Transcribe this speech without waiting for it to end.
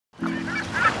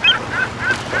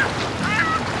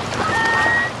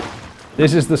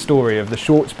This is the story of the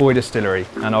Shorts Boy Distillery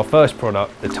and our first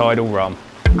product, the Tidal Rum.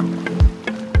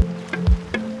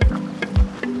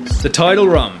 The Tidal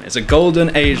Rum is a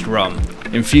golden aged rum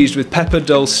infused with Pepper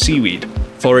Dulse seaweed,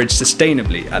 foraged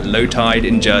sustainably at low tide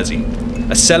in Jersey,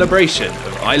 a celebration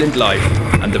of island life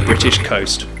and the British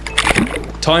coast.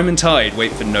 Time and tide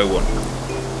wait for no one,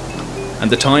 and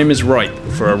the time is ripe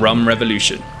for a rum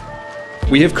revolution.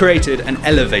 We have created an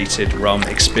elevated rum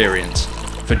experience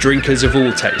for drinkers of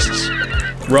all tastes.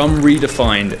 Rum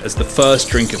redefined as the first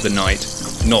drink of the night,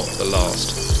 not the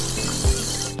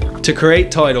last. To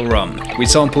create Tidal Rum, we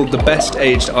sampled the best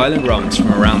aged island rums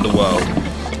from around the world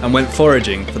and went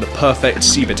foraging for the perfect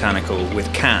sea botanical with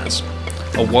Kaz,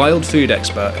 a wild food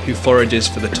expert who forages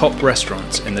for the top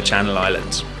restaurants in the Channel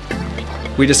Islands.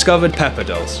 We discovered Pepper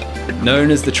Dulse,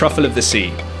 known as the truffle of the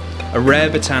sea, a rare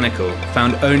botanical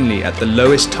found only at the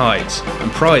lowest tides and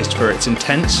prized for its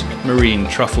intense marine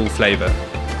truffle flavour.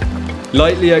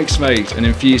 Lightly oak smoked and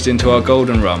infused into our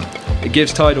golden rum, it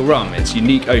gives Tidal Rum its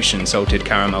unique ocean salted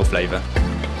caramel flavour.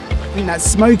 I think that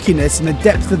smokiness and the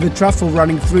depth of the truffle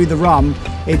running through the rum,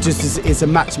 it just is a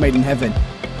match made in heaven.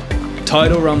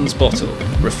 Tidal Rum's bottle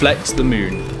reflects the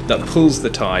moon that pulls the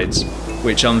tides,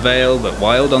 which unveil the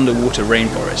wild underwater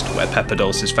rainforest where Pepper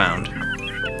Dulse is found.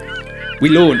 We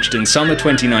launched in summer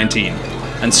 2019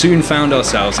 and soon found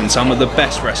ourselves in some of the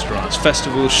best restaurants,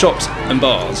 festivals, shops and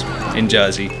bars in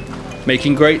Jersey,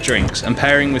 making great drinks and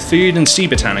pairing with food and sea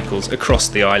botanicals across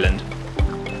the island.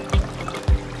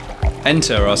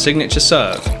 Enter our signature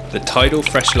serve, the Tidal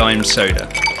Fresh Lime Soda,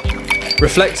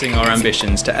 reflecting our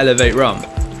ambitions to elevate rum,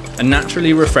 a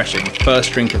naturally refreshing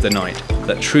first drink of the night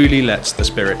that truly lets the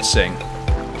spirits sing.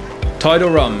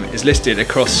 Tidal Rum is listed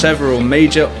across several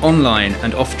major online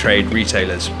and off-trade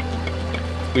retailers.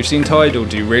 We've seen Tidal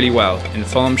do really well in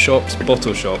farm shops,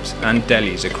 bottle shops and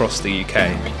delis across the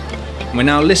UK. We're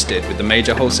now listed with the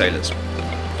major wholesalers.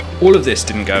 All of this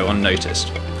didn't go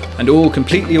unnoticed, and all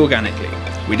completely organically.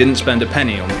 We didn't spend a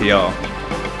penny on PR.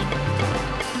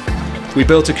 We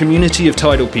built a community of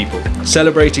Tidal people,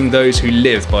 celebrating those who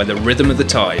live by the rhythm of the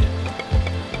tide.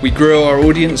 We grew our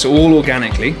audience all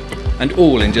organically, and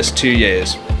all in just 2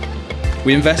 years.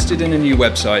 We invested in a new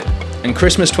website, and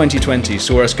Christmas 2020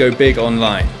 saw us go big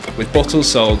online, with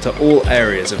bottles sold to all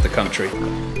areas of the country.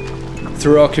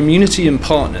 Through our community and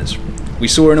partners, we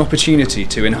saw an opportunity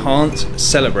to enhance,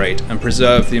 celebrate and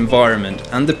preserve the environment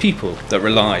and the people that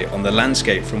rely on the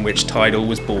landscape from which Tidal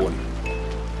was born.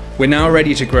 We're now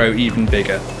ready to grow even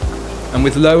bigger, and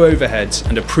with low overheads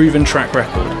and a proven track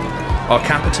record, our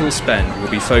capital spend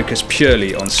will be focused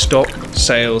purely on stock,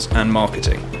 sales and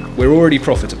marketing. We're already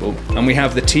profitable, and we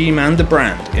have the team and the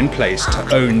brand in place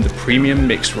to own the premium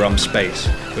mixed rum space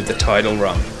with the Tidal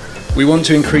Rum. We want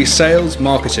to increase sales,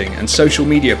 marketing and social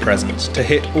media presence to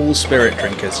hit all spirit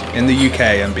drinkers in the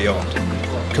UK and beyond,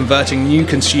 converting new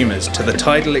consumers to the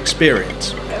Tidal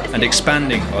experience and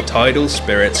expanding our Tidal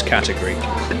Spirits category.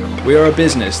 We are a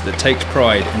business that takes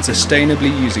pride in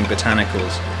sustainably using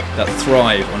botanicals that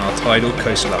thrive on our tidal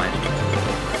coastline.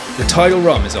 The Tidal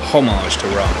Rum is a homage to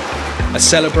rum, a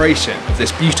celebration of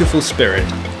this beautiful spirit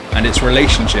and its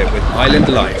relationship with island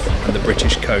life and the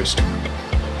British coast.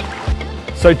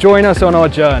 So join us on our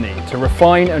journey to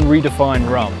refine and redefine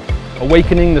rum,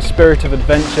 awakening the spirit of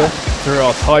adventure through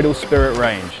our Tidal Spirit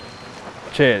range.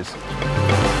 Cheers.